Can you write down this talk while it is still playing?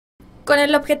Con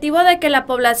el objetivo de que la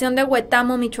población de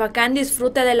Huetamo, Michoacán,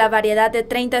 disfrute de la variedad de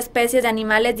 30 especies de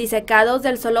animales disecados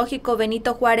del zoológico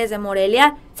Benito Juárez de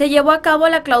Morelia, se llevó a cabo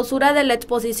la clausura de la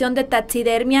exposición de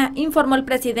taxidermia, informó el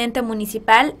presidente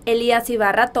municipal, Elías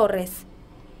Ibarra Torres.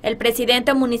 El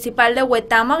presidente municipal de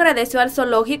Huetamo agradeció al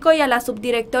zoológico y a la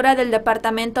subdirectora del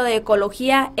Departamento de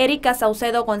Ecología, Erika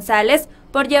Saucedo González,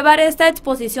 por llevar esta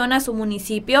exposición a su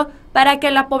municipio para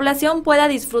que la población pueda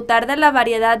disfrutar de la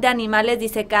variedad de animales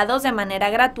disecados de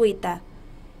manera gratuita.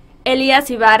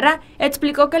 Elías Ibarra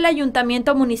explicó que el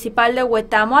Ayuntamiento Municipal de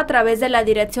Huetamo, a través de la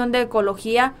Dirección de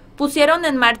Ecología, pusieron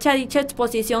en marcha dicha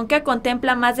exposición que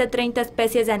contempla más de 30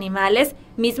 especies de animales,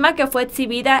 misma que fue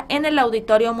exhibida en el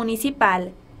auditorio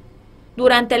municipal.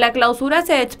 Durante la clausura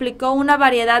se explicó una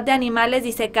variedad de animales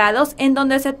disecados en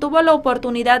donde se tuvo la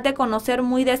oportunidad de conocer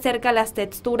muy de cerca las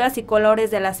texturas y colores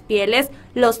de las pieles,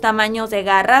 los tamaños de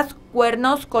garras,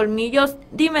 cuernos, colmillos,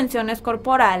 dimensiones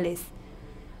corporales.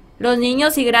 Los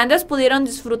niños y grandes pudieron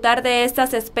disfrutar de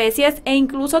estas especies e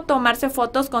incluso tomarse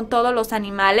fotos con todos los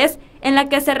animales, en la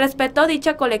que se respetó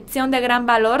dicha colección de gran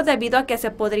valor debido a que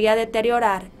se podría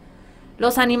deteriorar.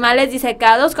 Los animales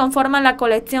disecados conforman la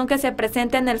colección que se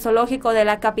presenta en el zoológico de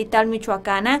la capital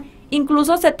michoacana.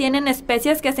 Incluso se tienen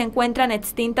especies que se encuentran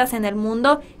extintas en el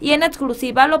mundo y en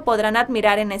exclusiva lo podrán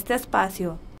admirar en este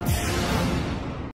espacio.